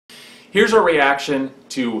Here's our reaction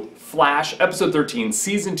to Flash, episode 13,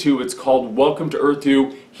 season 2. It's called Welcome to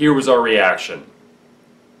Earth-2. Here was our reaction.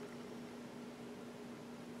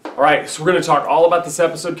 Alright, so we're going to talk all about this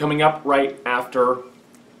episode coming up right after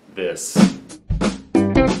this.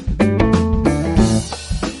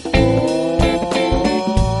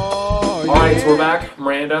 Alright, so we're back.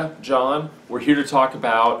 Miranda, John, we're here to talk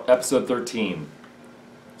about episode 13.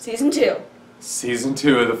 Season 2. Season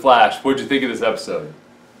 2 of The Flash. What did you think of this episode?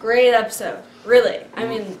 Great episode. Really. I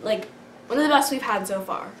mean, like, one of the best we've had so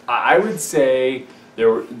far. I would say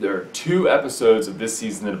there are 2 episodes of this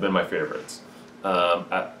season that have been my favorites.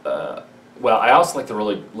 Well, I also like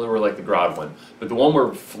really like the Grodd one, but the one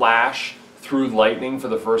where Flash threw lightning for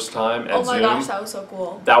the first time at Oh my Zoom, gosh, that was so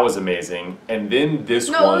cool. that was amazing. And then this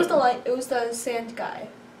one... No, it was the sand guy.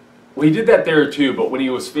 Well, he did that there too, but when he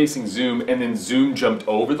was facing Zoom and then Zoom jumped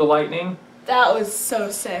over the lightning... That was so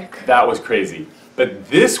sick. That was crazy. But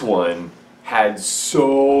this one had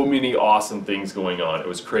so many awesome things going on. It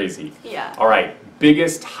was crazy. Yeah. Alright,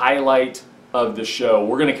 biggest highlight of the show.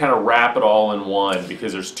 We're going to kind of wrap it all in one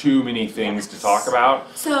because there's too many things to talk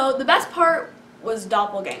about. So, the best part was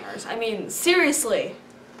doppelgangers. I mean, seriously.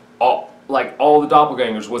 All the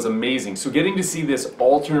doppelgangers was amazing. So getting to see this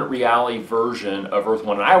alternate reality version of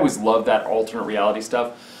Earth-1, and I always love that alternate reality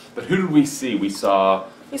stuff, but who did we see? We saw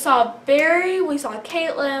Barry, we saw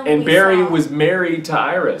Caitlin, and Barry was married to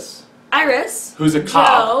Iris. Iris. Who's a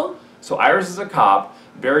cop. Joe. So Iris is a cop,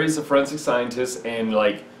 Barry's a forensic scientist, and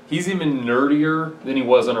like, he's even nerdier than he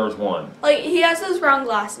was on Earth-1. Like, he has those round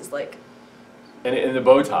glasses, like. And the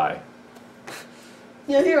bow tie.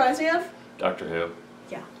 You know who he reminds me of? Doctor Who.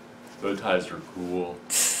 Yeah. Bow ties are cool.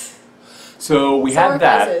 So we had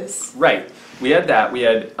that. Buzzes. Right. We had that. We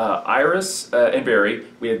had Iris and Barry.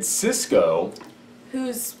 We had Cisco.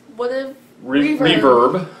 Who's what if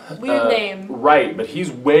Reverb. Weird name. Right, but he's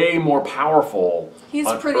way more powerful He's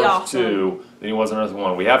on pretty Earth awesome. 2 than he was on Earth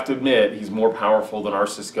 1. We have to admit, he's more powerful than our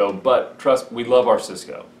Cisco, but trust, we love our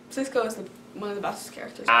Cisco. Cisco is one of the best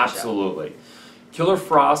characters. Absolutely. Killer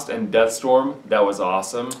Frost and Deathstorm, that was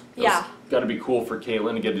awesome. Yeah. Got to be cool for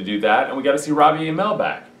Caitlin to get to do that, and we got to see Robbie and Mel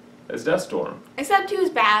back as Deathstorm. Except he was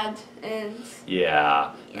bad, and...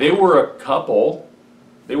 Yeah. They were a couple.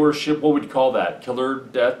 They were a ship, what would you call that? Killer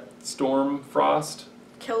Deathstorm Frost?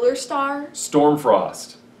 Killer Star? Storm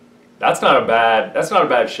Frost. That's not a bad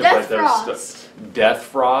ship Death right there. Frost. Death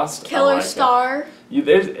Frost. Killer Star.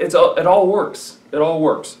 It all works. It all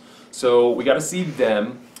works. So we got to see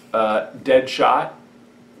them. Deadshot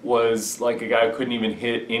was like a guy who couldn't even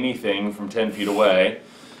hit anything from 10 feet away.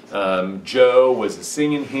 Joe was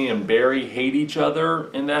singing. He and Barry hate each other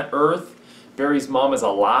in that Earth. Barry's mom is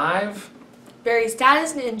alive. Barry's dad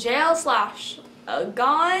is in jail /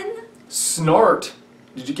 gone. Snart.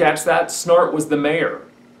 Did you catch that? Snart was the mayor.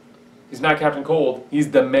 He's not Captain Cold.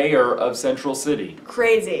 He's the mayor of Central City.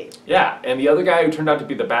 Crazy. Yeah, and the other guy who turned out to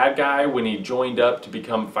be the bad guy when he joined up to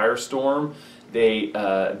become Firestorm,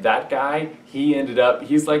 that guy,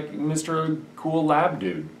 he's like Mr. Cool Lab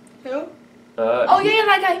Dude. Who?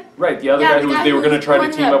 That guy. Right, the other guy who they were going to try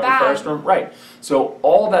to team up with Firestorm. Right. So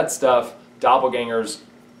all that stuff, doppelgangers,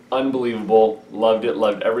 unbelievable. Loved it.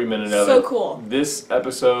 Loved every minute of it. So cool. This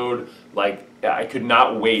episode, like, I could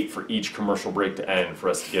not wait for each commercial break to end for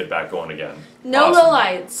us to get back going again. No Awesome.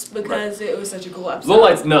 lowlights because it was such a cool episode.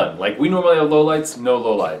 Lowlights, none. Like, we normally have lowlights, no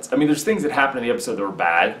lowlights. I mean, there's things that happened in the episode that were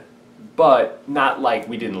bad, but not like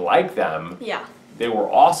we didn't like them. Yeah. They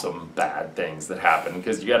were awesome bad things that happened,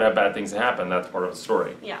 because you gotta have bad things that happen, that's part of the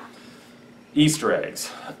story. Yeah. Easter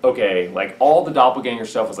eggs. Okay, like all the doppelganger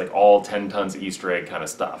stuff was like all 10 tons of Easter egg kind of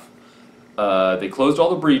stuff. They closed all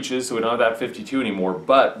the breaches, so we don't have that 52 anymore,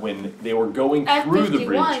 but when they were going through the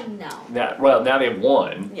breach... At 51 now. Now they have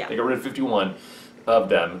 1. Yeah. They got rid of 51 of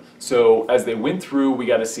them. So as they went through, we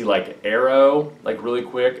got to see like Arrow, like really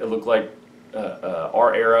quick. It looked like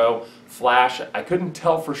our Arrow. Flash, I couldn't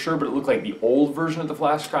tell for sure, but it looked like the old version of the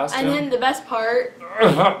Flash costume. And then the best part...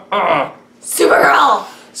 Supergirl!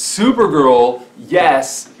 Supergirl,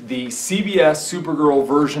 yes, the CBS Supergirl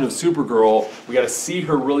version of Supergirl. We got to see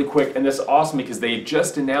her really quick, and this is awesome because they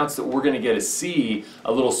just announced that we're going to get to see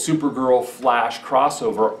a little Supergirl Flash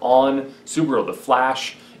crossover on Supergirl. The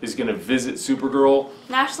Flash is going to visit Supergirl.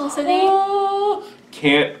 National City. Oh,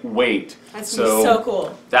 can't wait. That's going to be so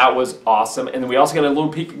cool. That was awesome. And then we also got a little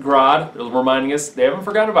peek at Grodd, reminding us they haven't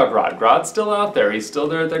forgotten about Grodd. Grodd's still out there. He's still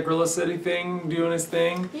there at that Gorilla City thing, doing his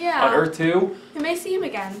thing. Yeah. On Earth-2. You may see him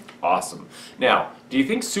again. Awesome. Now, do you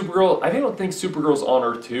think Supergirl... I don't think Supergirl's on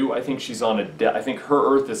Earth-2. I think she's on I think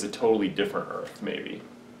her Earth is a totally different Earth, maybe.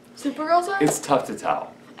 Supergirl's Earth? It's tough to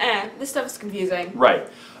tell. This stuff is confusing. Right.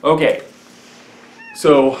 Okay.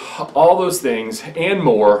 So all those things and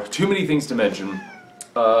more, too many things to mention.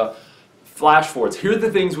 Flash forwards. Here are the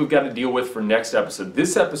things we've got to deal with for next episode.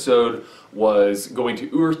 This episode was going to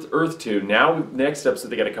Earth-2. Now, next episode,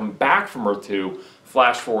 they got to come back from Earth-2,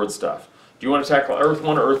 flash forward stuff. Do you want to tackle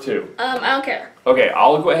Earth-1 or Earth-2? I don't care. Okay,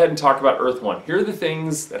 I'll go ahead and talk about Earth-1. Here are the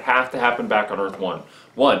things that have to happen back on Earth-1.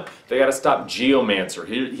 One, they got to stop Geomancer.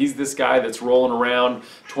 He's this guy that's rolling around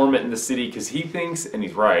tormenting the city because he thinks, and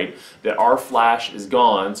he's right, that our Flash is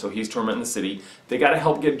gone, so he's tormenting the city. They got to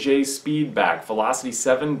help get Jay's speed back. Velocity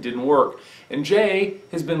 7 didn't work. And Jay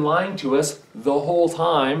has been lying to us the whole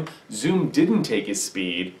time. Zoom didn't take his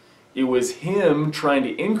speed. It was him trying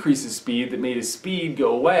to increase his speed that made his speed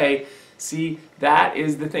go away. See, that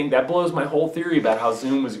is the thing. That blows my whole theory about how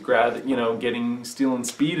Zoom was stealing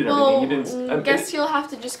speed and everything. I guess you'll have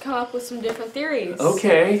to just come up with some different theories.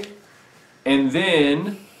 Okay. And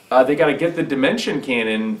then they got to get the dimension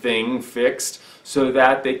cannon thing fixed so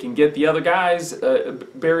that they can get the other guys,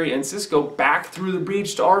 Barry and Cisco, back through the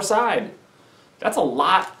breach to our side. That's a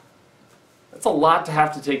lot. That's a lot to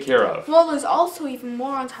have to take care of. Well, there's also even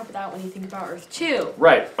more on top of that when you think about Earth-2.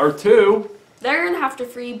 Right. Earth-2. They're going to have to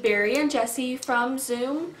free Barry and Jesse from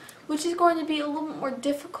Zoom, which is going to be a little bit more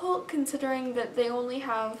difficult considering that they only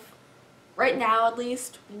have, right now at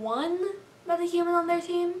least, one metahuman on their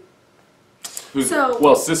team.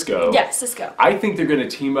 Well, Cisco. Yeah, Cisco. I think they're going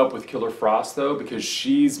to team up with Killer Frost, though, because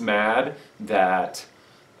she's mad that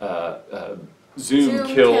Zoom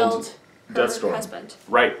killed her husband.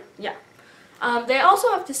 Right. Yeah. They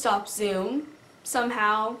also have to stop Zoom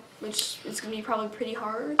somehow, which is going to be probably pretty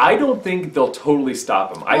hard. I don't think they'll totally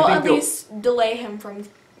stop him. Well, at least delay him from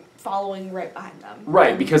following right behind them.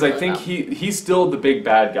 Right, because I think he's still the big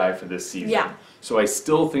bad guy for this season. Yeah. So I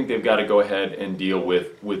still think they've got to go ahead and deal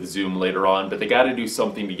with Zoom later on, but they got to do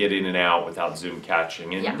something to get in and out without Zoom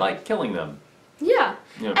catching and killing them. Yeah.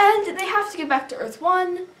 And they have to get back to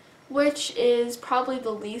Earth-1, which is probably the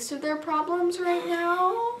least of their problems right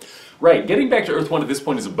now. Right, getting back to Earth-1 at this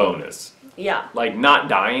point is a bonus. Yeah. Like, not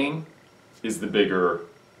dying is the bigger...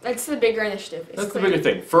 That's the bigger initiative, basically. That's the bigger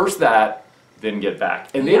thing. First that, then get back.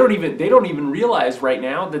 And they don't even realize right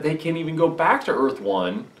now that they can't even go back to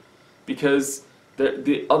Earth-1 because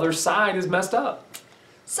the other side is messed up.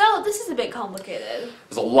 So, this is a bit complicated.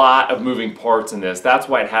 There's a lot of moving parts in this. That's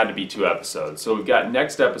why it had to be 2 episodes. So we've got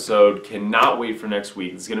next episode. Cannot wait for next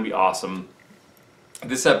week. It's going to be awesome.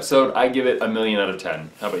 This episode, I give it 1,000,000 out of 10.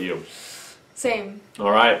 How about you? Same. All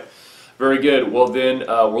right. Very good. Well, then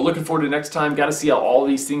we're looking forward to next time. Got to see how all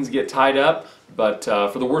these things get tied up. But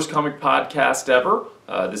for the worst comic podcast ever,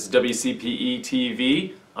 this is WCPE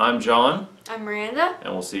TV. I'm John. I'm Miranda.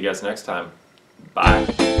 And we'll see you guys next time.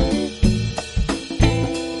 Bye.